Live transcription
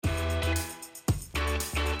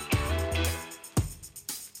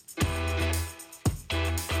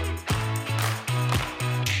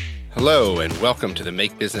Hello, and welcome to the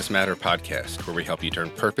Make Business Matter podcast, where we help you turn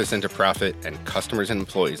purpose into profit and customers and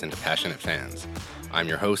employees into passionate fans. I'm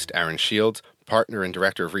your host, Aaron Shields, partner and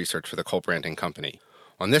director of research for the Cult Branding Company.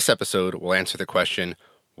 On this episode, we'll answer the question,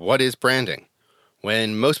 what is branding?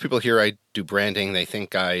 When most people hear I do branding, they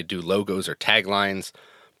think I do logos or taglines,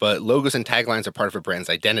 but logos and taglines are part of a brand's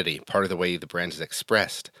identity, part of the way the brand is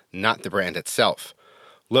expressed, not the brand itself.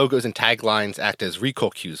 Logos and taglines act as recall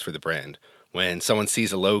cues for the brand. When someone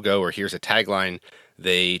sees a logo or hears a tagline,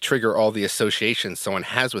 they trigger all the associations someone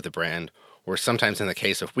has with the brand, or sometimes in the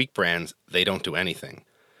case of weak brands, they don't do anything.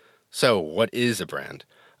 So, what is a brand?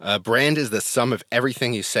 A brand is the sum of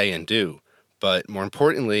everything you say and do, but more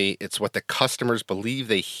importantly, it's what the customers believe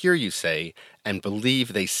they hear you say and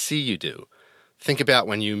believe they see you do. Think about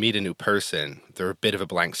when you meet a new person. They're a bit of a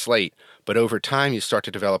blank slate, but over time you start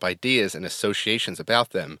to develop ideas and associations about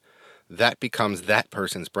them. That becomes that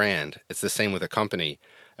person's brand. It's the same with a company.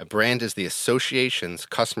 A brand is the associations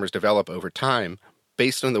customers develop over time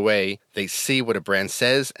based on the way they see what a brand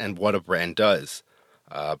says and what a brand does.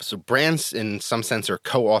 So brands, in some sense, are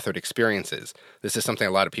co-authored experiences. This is something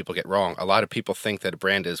a lot of people get wrong. A lot of people think that a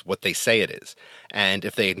brand is what they say it is. And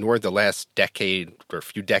if they ignored the last decade or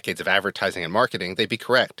few decades of advertising and marketing, they'd be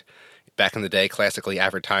correct. Back in the day, classically,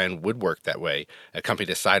 advertising would work that way. A company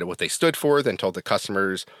decided what they stood for, then told the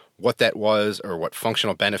customers what that was or what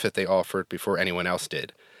functional benefit they offered before anyone else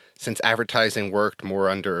did. Since advertising worked more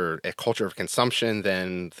under a culture of consumption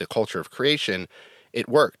than the culture of creation, it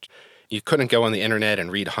worked. You couldn't go on the internet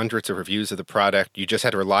and read hundreds of reviews of the product. You just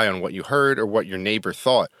had to rely on what you heard or what your neighbor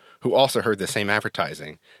thought, who also heard the same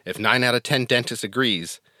advertising. If 9 out of 10 dentists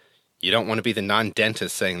agrees, you don't want to be the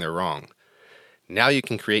non-dentist saying they're wrong. Now you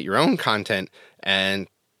can create your own content and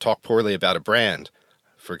talk poorly about a brand.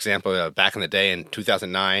 For example, back in the day in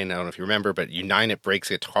 2009, I don't know if you remember, but United Breaks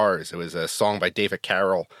Guitars. It was a song by David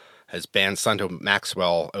Carroll, has banned Sunto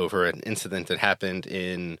Maxwell over an incident that happened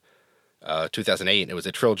in 2008. It was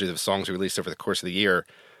a trilogy of songs released over the course of the year,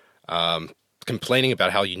 complaining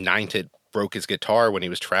about how United broke his guitar when he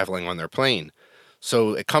was traveling on their plane.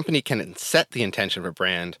 So a company can set the intention of a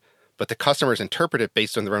brand, but the customers interpret it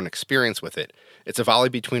based on their own experience with it. It's a volley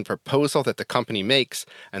between proposal that the company makes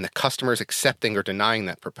and the customers accepting or denying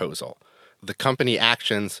that proposal. The company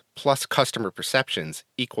actions plus customer perceptions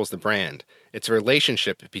equals the brand. It's a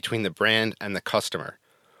relationship between the brand and the customer.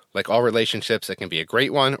 Like all relationships, it can be a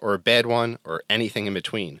great one or a bad one or anything in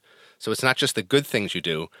between. So it's not just the good things you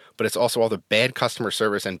do, but it's also all the bad customer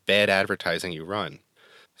service and bad advertising you run.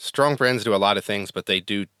 Strong brands do a lot of things, but they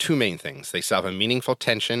do two main things. They solve a meaningful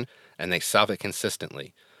tension and they solve it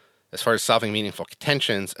consistently. As far as solving meaningful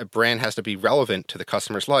tensions, a brand has to be relevant to the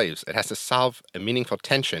customer's lives. It has to solve a meaningful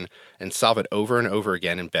tension and solve it over and over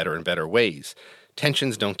again in better and better ways.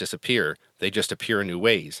 Tensions don't disappear. They just appear in new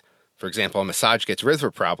ways. For example, a massage gets rid of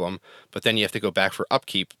a problem, but then you have to go back for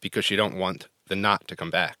upkeep because you don't want the knot to come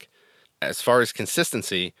back. As far as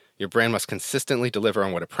consistency, your brand must consistently deliver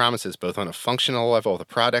on what it promises, both on a functional level of the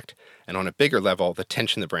product and on a bigger level, the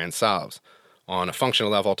tension the brand solves. On a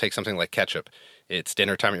functional level, take something like ketchup. It's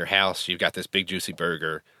dinner time at your house, you've got this big juicy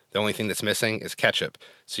burger. The only thing that's missing is ketchup.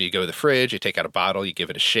 So you go to the fridge, you take out a bottle, you give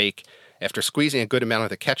it a shake. After squeezing a good amount of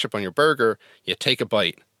the ketchup on your burger, you take a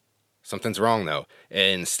bite. Something's wrong though.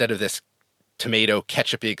 Instead of this tomato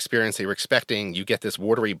ketchup-y experience that you're expecting, you get this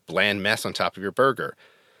watery, bland mess on top of your burger.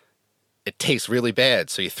 It tastes really bad,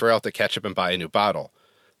 so you throw out the ketchup and buy a new bottle.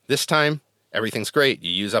 This time, everything's great.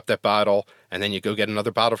 You use up that bottle, and then you go get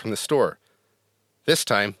another bottle from the store. This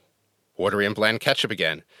time, watery and bland ketchup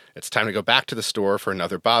again. It's time to go back to the store for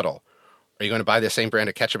another bottle. Are you going to buy the same brand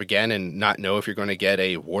of ketchup again and not know if you're going to get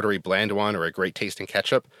a watery, bland one or a great tasting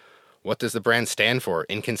ketchup? What does the brand stand for?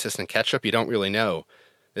 Inconsistent ketchup? You don't really know.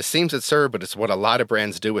 This seems absurd, but it's what a lot of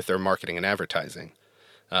brands do with their marketing and advertising.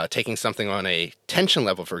 Taking something on a tension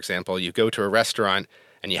level, for example, you go to a restaurant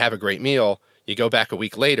and you have a great meal, you go back a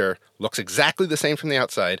week later, looks exactly the same from the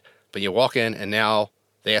outside, but you walk in and now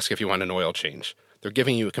they ask if you want an oil change. They're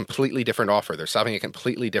giving you a completely different offer. They're solving a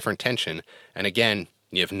completely different tension. And again,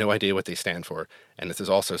 you have no idea what they stand for. And this is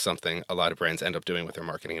also something a lot of brands end up doing with their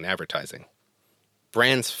marketing and advertising.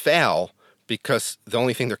 Brands fail because the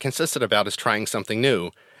only thing they're consistent about is trying something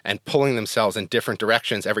new and pulling themselves in different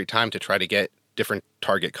directions every time to try to get different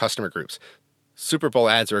target customer groups. Super Bowl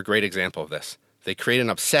ads are a great example of this. They create an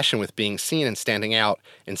obsession with being seen and standing out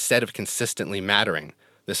instead of consistently mattering.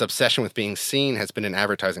 This obsession with being seen has been in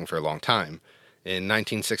advertising for a long time. In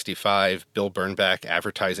 1965, Bill Bernbach,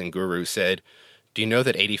 advertising guru, said, "Do you know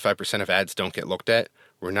that 85% of ads don't get looked at?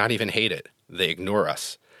 We're not even hated. They ignore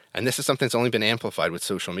us." And this is something that's only been amplified with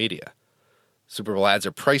social media. Super Bowl ads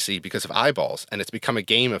are pricey because of eyeballs, and it's become a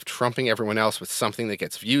game of trumping everyone else with something that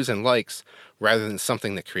gets views and likes rather than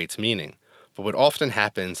something that creates meaning. But what often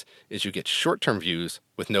happens is you get short-term views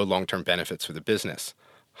with no long-term benefits for the business.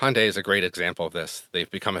 Hyundai is a great example of this. They've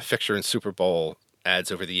become a fixture in Super Bowl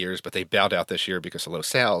ads over the years, but they bowed out this year because of low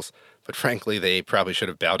sales. But frankly, they probably should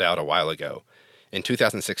have bowed out a while ago. In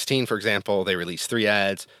 2016, for example, they released 3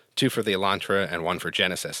 ads, 2 for the Elantra and 1 for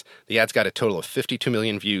Genesis. The ads got a total of 52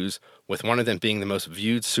 million views, with one of them being the most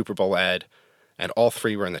viewed Super Bowl ad, and all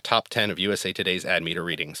 3 were in the top 10 of USA Today's ad meter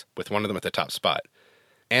readings, with one of them at the top spot.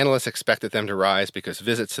 Analysts expected them to rise because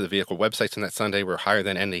visits to the vehicle websites on that Sunday were higher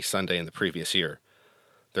than any Sunday in the previous year.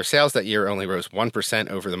 Their sales that year only rose 1%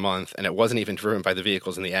 over the month, and it wasn't even driven by the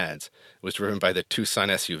vehicles in the ads. It was driven by the Tucson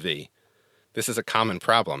SUV. This is a common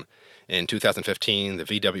problem. In 2015, the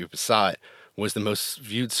VW Passat was the most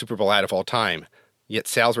viewed Super Bowl ad of all time, yet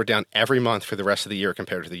sales were down every month for the rest of the year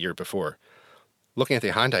compared to the year before. Looking at the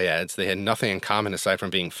Hyundai ads, they had nothing in common aside from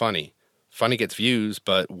being funny. Funny gets views,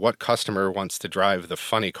 but what customer wants to drive the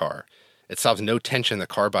funny car? It solves no tension in the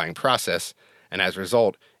car buying process, and as a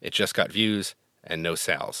result, it just got views and no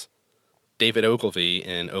sales. David Ogilvy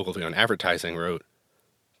in Ogilvy on Advertising wrote,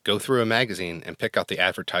 "Go through a magazine and pick out the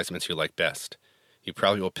advertisements you like best. You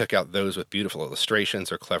probably will pick out those with beautiful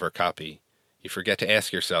illustrations or clever copy. You forget to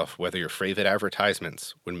ask yourself whether your favorite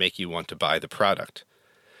advertisements would make you want to buy the product."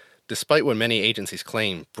 Despite what many agencies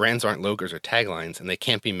claim, brands aren't logos or taglines, and they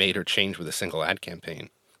can't be made or changed with a single ad campaign.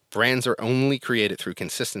 Brands are only created through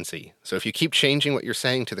consistency. So if you keep changing what you're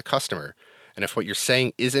saying to the customer, and if what you're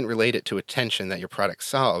saying isn't related to a tension that your product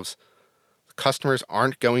solves, customers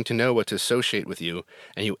aren't going to know what to associate with you,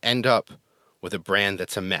 and you end up with a brand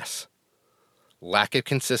that's a mess. Lack of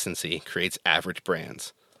consistency creates average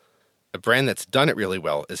brands. A brand that's done it really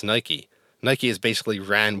well is Nike. Nike has basically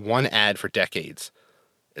ran one ad for decades.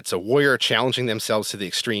 It's a warrior challenging themselves to the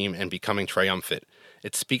extreme and becoming triumphant.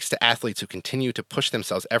 It speaks to athletes who continue to push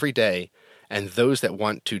themselves every day and those that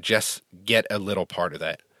want to just get a little part of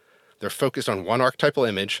that. They're focused on one archetypal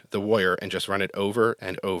image, the warrior, and just run it over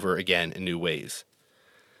and over again in new ways.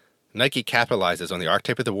 Nike capitalizes on the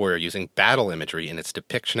archetype of the warrior using battle imagery in its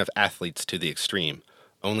depiction of athletes to the extreme.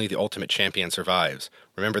 Only the ultimate champion survives.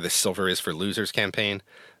 Remember the Silver is for Losers campaign?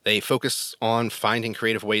 They focus on finding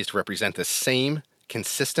creative ways to represent the same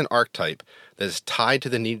consistent archetype that is tied to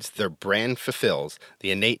the needs their brand fulfills, the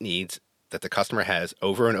innate needs that the customer has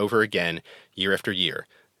over and over again, year after year.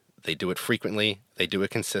 They do it frequently, they do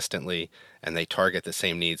it consistently, and they target the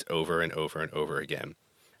same needs over and over and over again.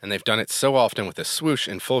 And they've done it so often with a swoosh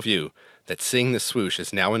in full view that seeing the swoosh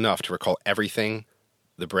is now enough to recall everything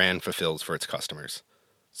the brand fulfills for its customers.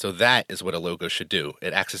 So that is what a logo should do.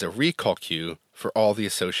 It acts as a recall cue for all the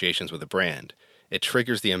associations with a brand. It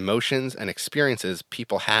triggers the emotions and experiences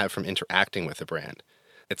people have from interacting with the brand.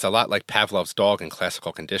 It's a lot like Pavlov's dog in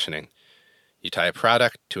classical conditioning. You tie a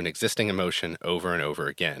product to an existing emotion over and over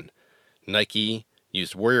again. Nike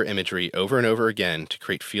used warrior imagery over and over again to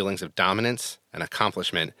create feelings of dominance and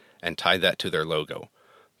accomplishment and tie that to their logo.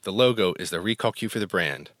 The logo is the recall cue for the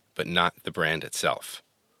brand, but not the brand itself.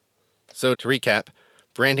 So to recap,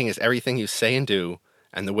 branding is everything you say and do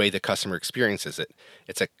and the way the customer experiences it.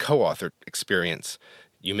 It's a co-authored experience.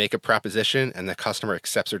 You make a proposition and the customer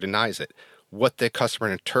accepts or denies it. What the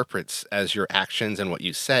customer interprets as your actions and what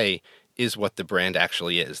you say is what the brand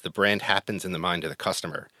actually is. The brand happens in the mind of the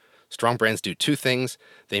customer. Strong brands do 2 things.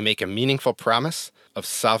 They make a meaningful promise of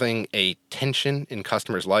solving a tension in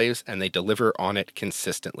customers' lives, and they deliver on it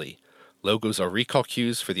consistently. Logos are recall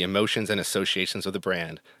cues for the emotions and associations of the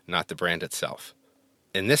brand, not the brand itself.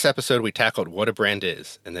 In this episode, we tackled what a brand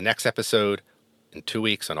is. In the next episode, in 2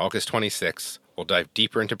 weeks on August 26th, we'll dive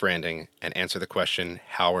deeper into branding and answer the question,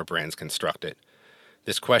 how are brands constructed?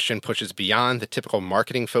 This question pushes beyond the typical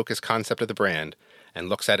marketing-focused concept of the brand and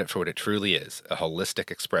looks at it for what it truly is, a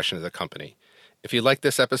holistic expression of the company. If you like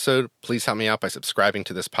this episode, please help me out by subscribing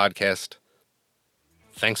to this podcast.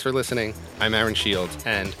 Thanks for listening. I'm Aaron Shields,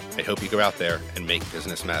 and I hope you go out there and make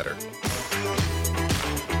business matter.